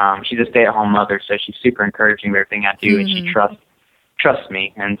me. She's a stay-at-home mother, so she's super encouraging of everything I do, and she trusts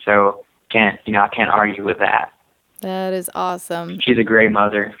me, and so I can't argue with that. That is awesome. She's a great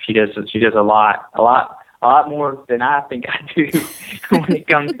mother. She does a lot more than I think I do when it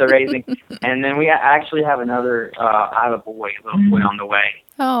comes to raising. And then we actually have another, I have a little boy on the way.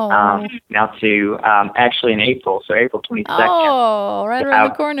 Oh. Now to, actually in April, so April 22nd. Oh, right around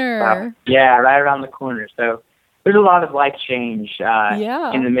the corner. Yeah, right around the corner. So there's a lot of life change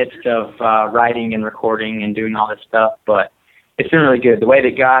in the midst of writing and recording and doing all this stuff, but it's been really good. The way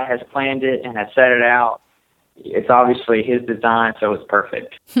that God has planned it and has set it out, it's obviously his design, so it's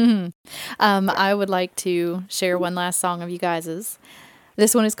perfect. I would like to share one last song of you guys's.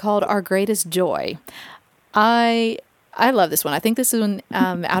 This one is called Our Greatest Joy. I love this one. I think this one,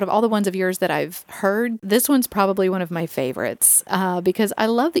 out of all the ones of yours that I've heard, this one's probably one of my favorites because I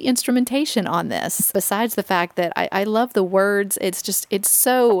love the instrumentation on this. Besides the fact that I love the words, it's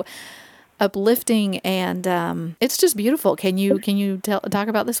so uplifting, and it's just beautiful. Can you talk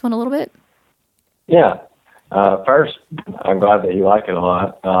about this one a little bit? Yeah. First, I'm glad that you like it a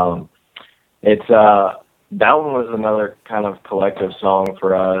lot. It's that one was another kind of collective song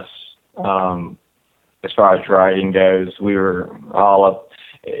for us. As far as writing goes, we were all up.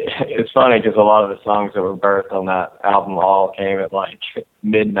 It's funny because a lot of the songs that were birthed on that album all came at like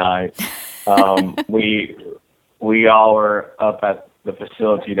midnight. We all were up at the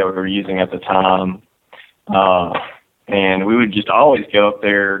facility that we were using at the time, and we would just always go up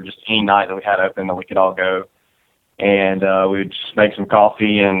there just any night that we had open that we could all go, and we would just make some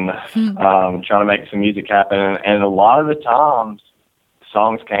coffee and try to make some music happen. And a lot of the times,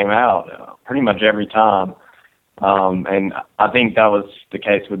 songs came out pretty much every time. And I think that was the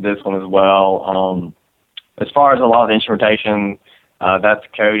case with this one as well. As far as a lot of the instrumentation, that's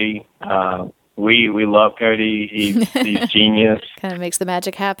Cody. We love Cody. He's genius. Kind of makes the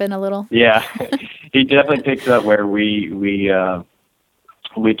magic happen a little. Yeah, he definitely picks up where we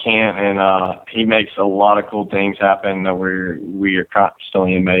can't, and he makes a lot of cool things happen that we are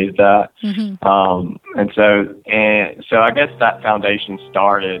constantly amazed at. Mm-hmm. And so I guess that foundation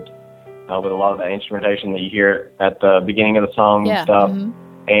started with a lot of the instrumentation that you hear at the beginning of the song and stuff.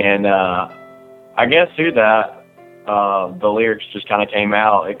 Mm-hmm. And I guess through that, the lyrics just kind of came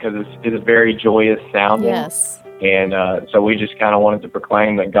out because it's very joyous sounding. Yes. And so we just kind of wanted to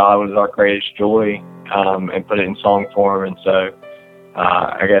proclaim that God was our greatest joy and put it in song form. And so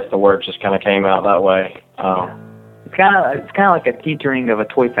I guess the words just kind of came out that way. It's kind of like a featuring of a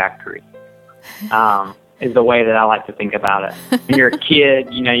toy factory. Is the way that I like to think about it. When you're a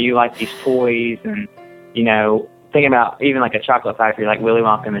kid, you like these toys, and thinking about even like a chocolate factory, like Willy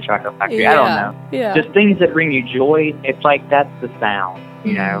Wonka and the Chocolate Factory. Yeah. I don't know. Yeah. Just things that bring you joy. It's like that's the sound.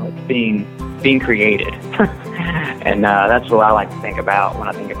 It's being created, and that's what I like to think about when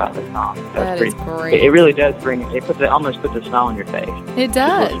I think about this song. That is great. It really does bring. Almost puts a smile on your face. It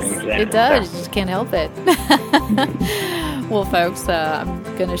does. It does. You just can't help it. Well, folks, I'm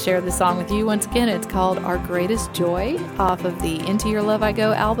going to share this song with you once again. It's called Our Greatest Joy off of the Into Your Love I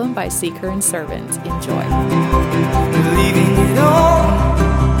Go album by Seeker and Servant. Enjoy. Leaving it all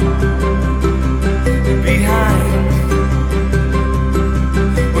behind.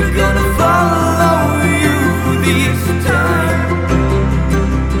 We're gonna follow you this time.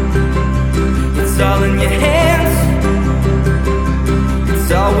 It's all in your hands.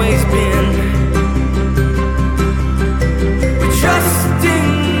 It's always been.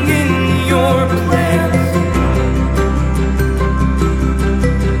 Trusting in your plans.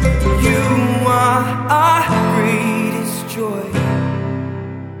 You are our greatest joy.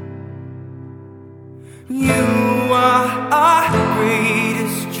 You are our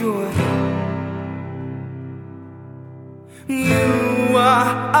greatest joy. You are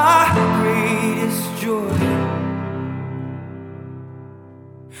our greatest joy.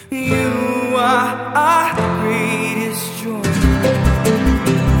 You are our greatest joy.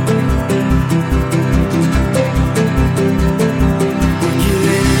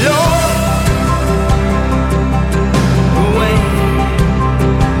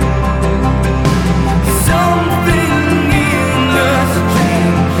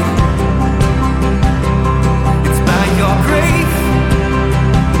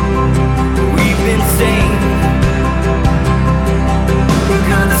 We're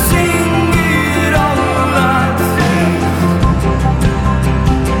gonna sing it all.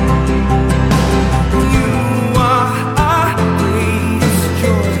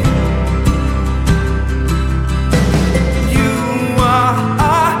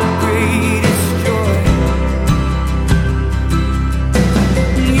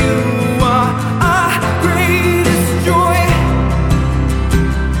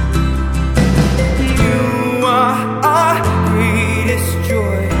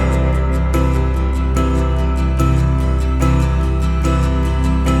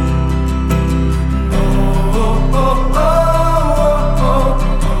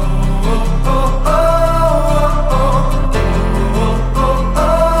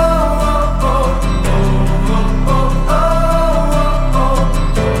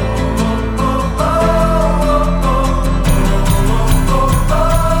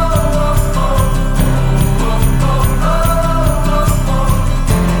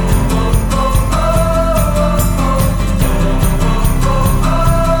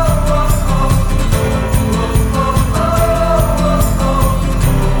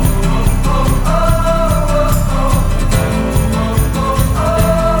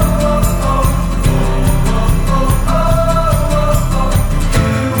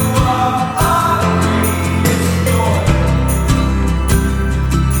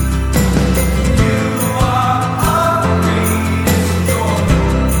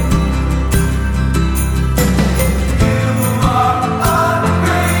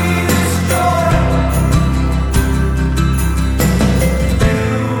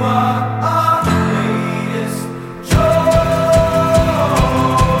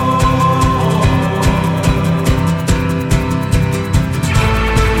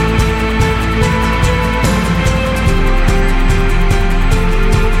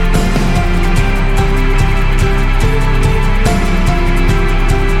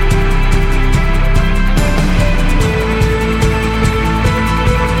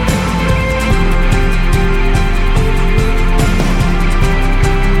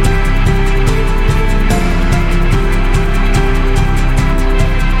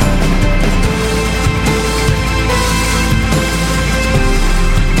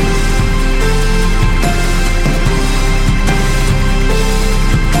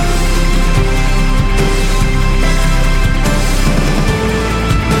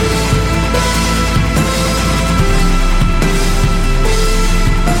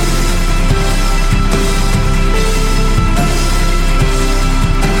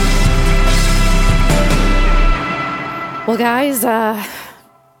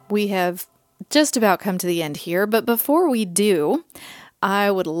 we have just about come to the end here, but before we do, I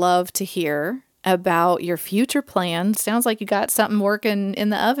would love to hear about your future plans. Sounds like you got something working in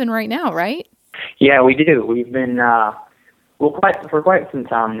the oven right now, right? Yeah, we do. We've been for quite some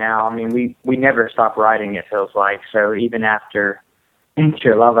time now. I mean, we never stop writing, it feels like. So even after Into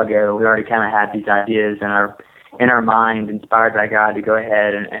Your Love Ago, we already kind of had these ideas in our mind, inspired by God, to go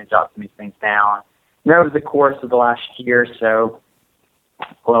ahead and jot some of these things down. And over the course of the last year or so,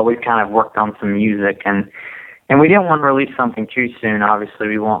 well, we've kind of worked on some music, and we didn't want to release something too soon. Obviously,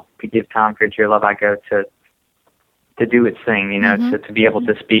 we want to give time for Into Your Love Ago to do its thing, you know, to be able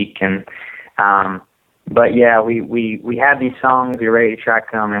to speak. And but yeah, we had these songs, we were ready to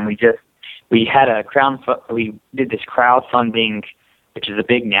track them, and we had we did this crowdfunding, which is a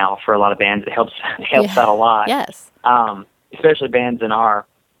big now for a lot of bands. It helps out a lot. Yes. Especially bands in our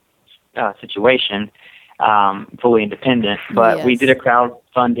situation, fully independent. But we did a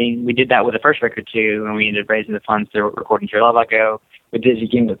crowdfunding. We did that with the first record too, and we ended up raising the funds to record Into Your Love Ago. We did it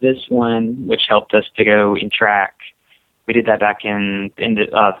again with this one, which helped us to go in track. We did that back in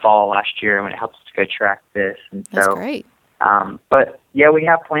the fall last year, when it helped us to go track this. And That's great. But yeah, we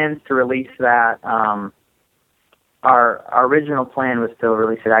have plans to release that. Our original plan was to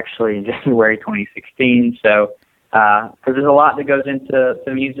release it actually in January 2016. So, because there's a lot that goes into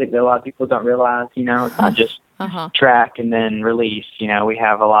the music that a lot of people don't realize. You know, it's not just track and then release. You know, we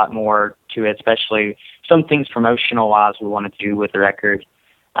have a lot more to it, especially some things promotional-wise we want to do with the record.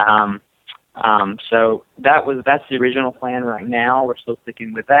 So that's the original plan right now. We're still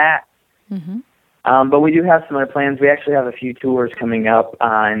sticking with that. But we do have some other plans. We actually have a few tours coming up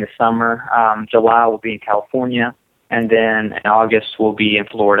in the summer. July we'll be in California, and then in August we'll be in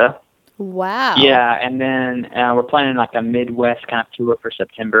Florida. Wow. Yeah, and then we're planning like a Midwest kind of tour for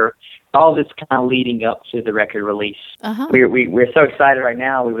September. All this kind of leading up to the record release. We're so excited right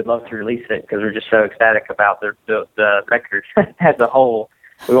now. We would love to release it because we're just so ecstatic about the record as a whole.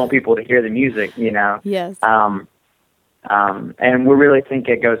 We want people to hear the music, you know. Yes. And we really think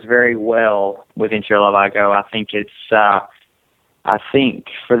it goes very well with Into Your Love Ago. I think it's, I think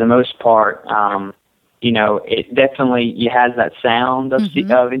for the most part, you know, it definitely has that sound of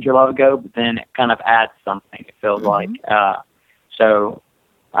Into Your Love Ago, but then it kind of adds something, it feels like. So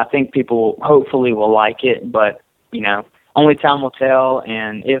I think people hopefully will like it, but, you know, only time will tell.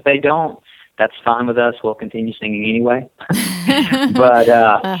 And if they don't, that's fine with us. We'll continue singing anyway. But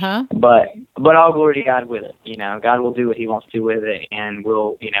all glory to God with it. You know, God will do what He wants to do with it, and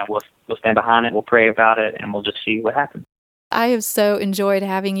we'll stand behind it. We'll pray about it, and we'll just see what happens. I have so enjoyed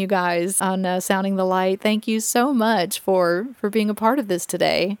having you guys on Sounding the Light. Thank you so much for being a part of this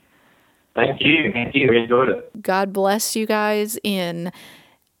today. Thank you. We enjoyed it. God bless you guys in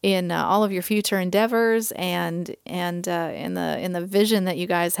all of your future endeavors and in the vision that you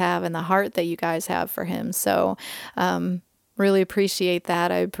guys have and the heart that you guys have for Him. So really appreciate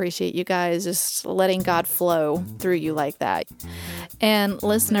that. I appreciate you guys just letting God flow through you like that. And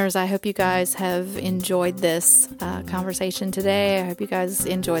listeners, I hope you guys have enjoyed this conversation today. I hope you guys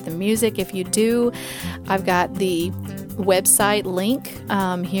enjoyed the music. If you do, I've got the website link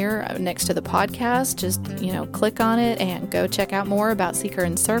here next to the podcast. Just, click on it and go check out more about Seeker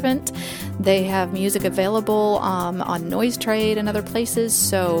and Servant. They have music available on Noise Trade and other places.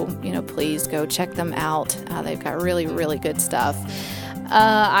 So, please go check them out. They've got really, really good stuff.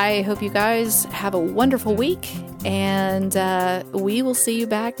 I hope you guys have a wonderful week, and we will see you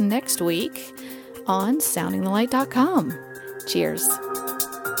back next week on SoundingTheLight.com. Cheers.